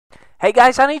Hey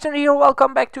guys, Uneaten here,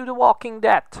 welcome back to The Walking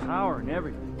Dead. Power and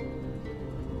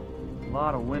everything. A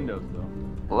lot of windows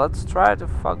though. Let's try to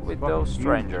fuck with those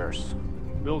strangers.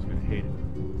 Bill's gonna hate it.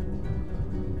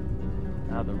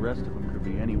 Now the rest of them could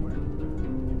be anywhere.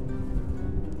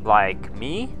 Like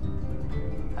me?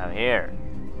 I'm here.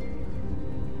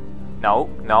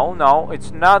 No, it's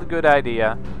not a good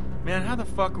idea. Man, how the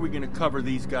fuck are we gonna cover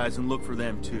these guys and look for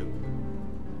them too?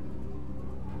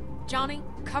 Johnny,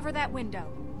 cover that window.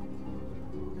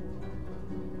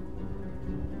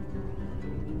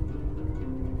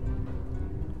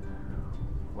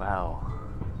 Wow.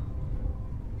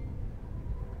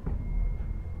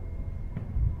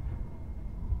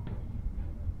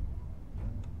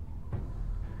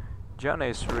 John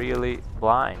is really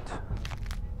blind.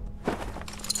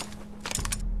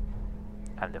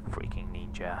 I'm the freaking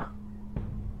ninja.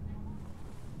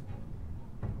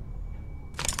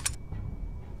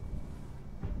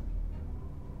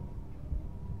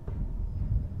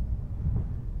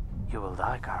 You will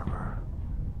die, Carver.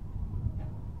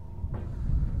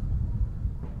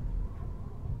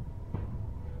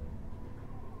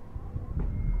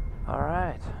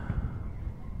 Alright.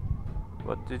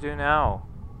 What to do now?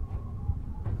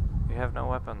 We have no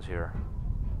weapons here.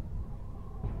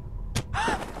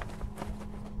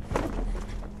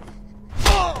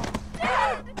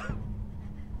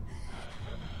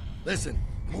 Listen,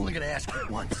 I'm only gonna ask you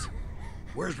once.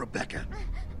 Where's Rebecca?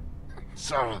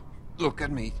 Sarah, look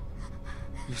at me.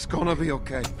 It's gonna be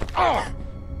okay.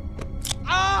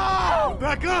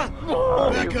 Rebecca!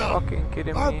 Are you Rebecca! fucking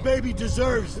kidding Our me? baby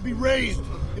deserves to be raised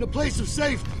in a place of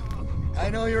safety. I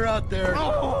know you're out there.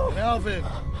 And Alvin,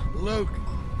 Luke,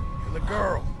 and the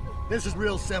girl. This is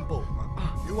real simple.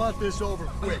 You want this over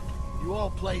quick. You all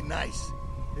play nice.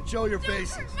 And show your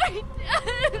faces. My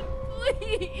dad,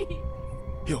 please.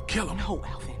 He'll kill him. No,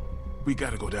 Alvin. We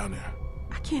gotta go down there.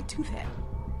 I can't do that.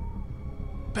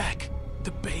 Beck,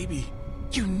 the baby.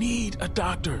 You need a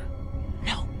doctor.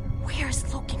 No.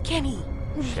 Where's Luke and Kenny?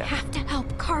 We have to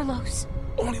help Carlos.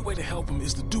 Only way to help him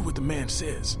is to do what the man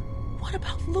says. What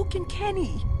about Luke and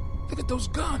Kenny? Look at those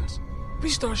guns. If we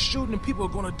start shooting and people are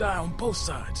gonna die on both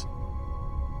sides.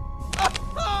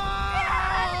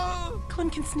 Clem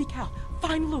can sneak out.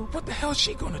 Find Luke. What the hell's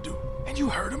she gonna do? And you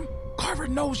heard him. Carver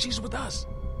knows she's with us.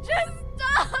 Just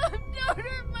stop! Don't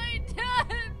hurt my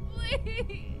dad,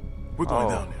 please. We're going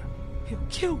down there. He'll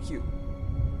kill you.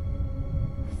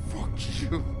 Fuck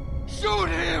you. Shoot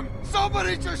him!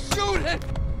 Somebody just shoot him!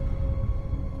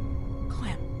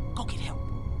 Clem, go get help.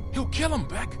 He'll kill him,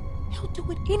 Beck. He'll do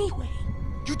it anyway.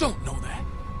 You don't know that.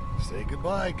 Say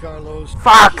goodbye, Carlos.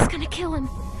 Fuck! He's gonna kill him.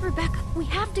 Rebecca, we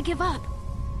have to give up.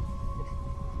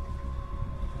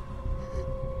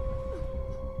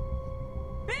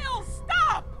 Bill,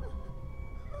 stop!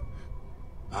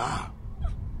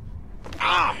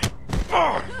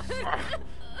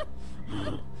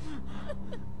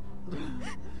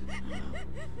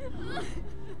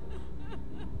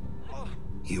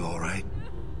 You all right?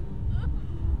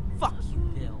 Fuck you,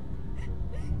 Bill.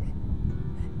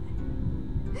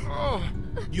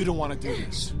 You don't want to do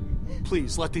this.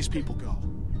 Please, let these people go.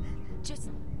 Just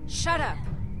shut up.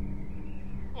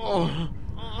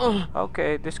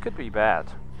 Okay, this could be bad.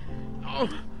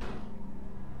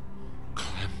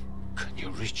 Clem, can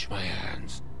you reach my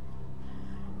hands?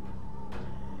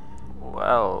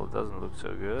 Well, doesn't look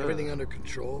so good. Everything under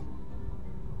control?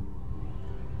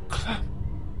 Clem,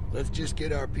 Let's just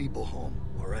get our people home,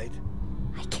 all right?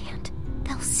 I can't.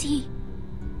 They'll see.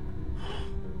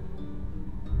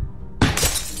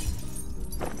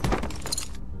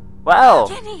 Well,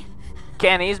 Kenny!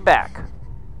 Kenny's back.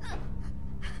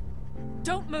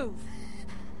 Don't move.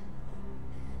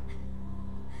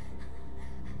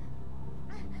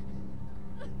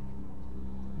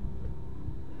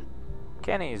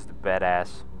 Kenny is the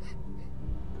badass.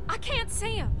 I can't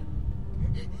see him.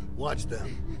 Watch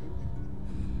them.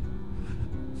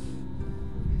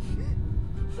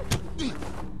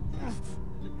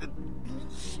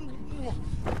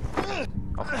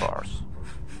 Of course.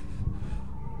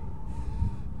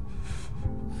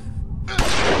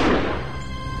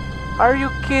 Are you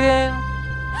kidding?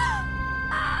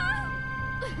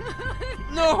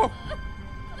 no!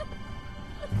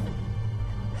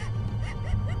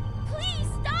 Please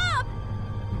stop!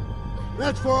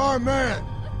 That's for our man.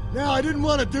 Now, I didn't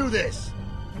want to do this,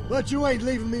 but you ain't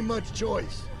leaving me much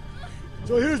choice.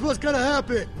 So here's what's gonna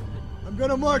happen. I'm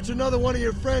gonna march another one of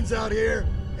your friends out here,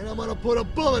 and I'm gonna put a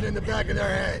bullet in the back of their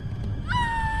head.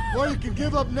 Or you can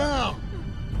give up now.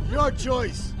 Your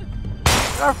choice.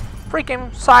 You're a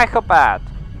freaking psychopath.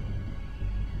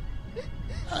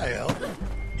 I help.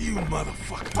 You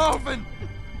motherfucker. Alvin!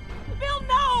 Bill,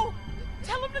 no!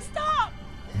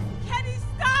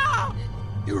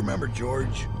 You remember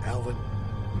George, Alvin?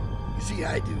 You see,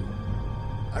 I do.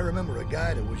 I remember a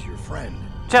guy that was your friend.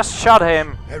 Just shot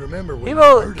him. I remember when He you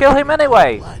will murdered kill him me in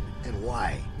anyway. blood. And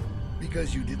why?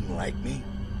 Because you didn't like me?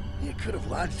 You could have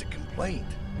lodged a complaint.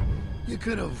 You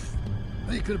could have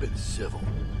been civil.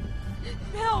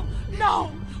 No,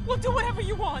 no! We'll do whatever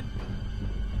you want.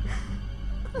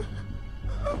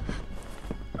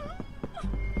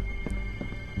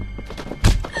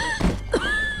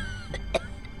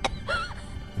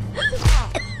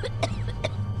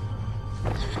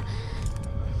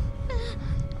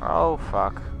 Oh,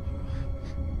 fuck.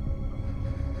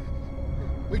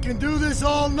 We can do this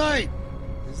all night.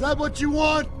 Is that what you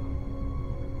want?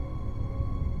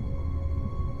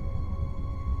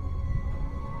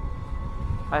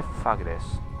 Fuck this.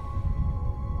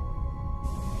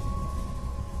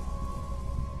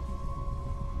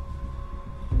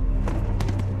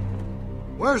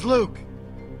 Where's Luke?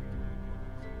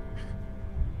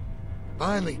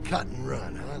 Finally cut and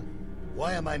run, huh?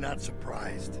 Why am I not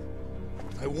surprised?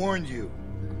 I warned you.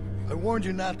 I warned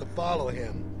you not to follow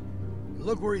him.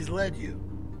 Look where he's led you.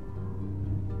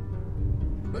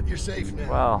 But you're safe now.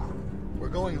 Well, We're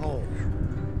going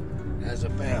home. As a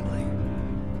family.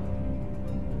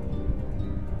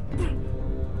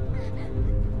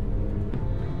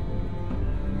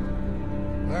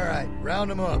 All right,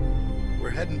 round them up. We're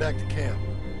heading back to camp.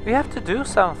 we have to do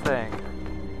something.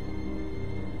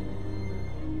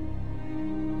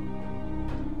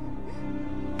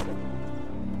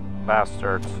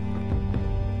 Bastards.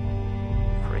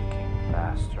 Freaking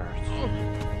bastards.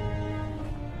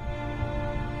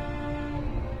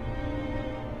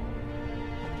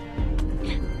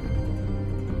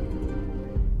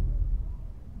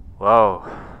 Whoa.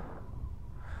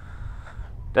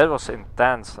 That was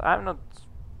intense. I'm not...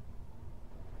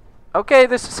 Okay,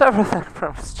 this is everything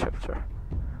from this chapter.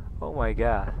 Oh my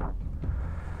god.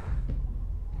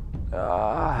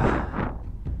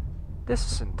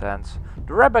 This is intense.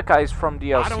 The Rebecca is from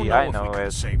DLC, I don't know I if know we could it.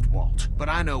 have saved Walt, but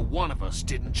I know one of us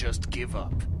didn't just give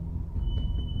up.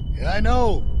 Yeah, I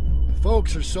know. The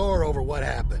folks are sore over what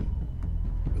happened.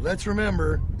 But let's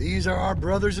remember, these are our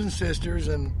brothers and sisters,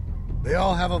 and they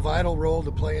all have a vital role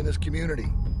to play in this community.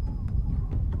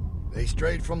 They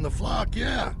strayed from the flock,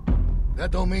 yeah.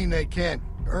 That don't mean they can't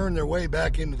earn their way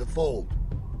back into the fold.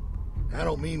 I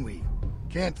don't mean we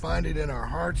can't find it in our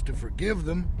hearts to forgive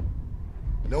them,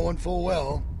 knowing full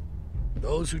well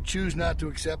those who choose not to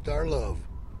accept our love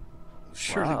will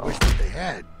surely Wow. wish that they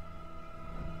had.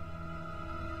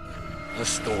 A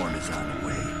storm is on the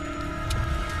way.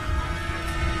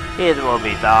 It will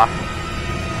be tough.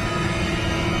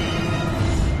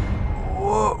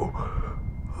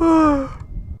 Whoa.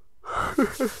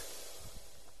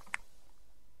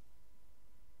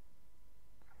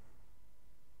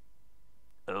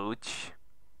 Ouch.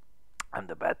 I'm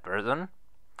the bad person.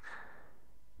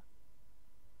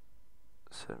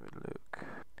 Let's have a look.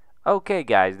 Okay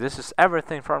guys, this is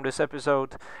everything from this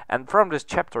episode and from this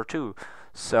chapter too.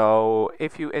 So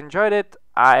if you enjoyed it,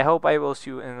 I hope I will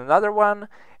see you in another one.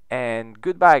 And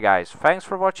goodbye guys. Thanks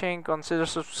for watching. Consider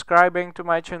subscribing to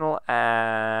my channel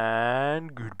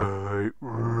and goodbye.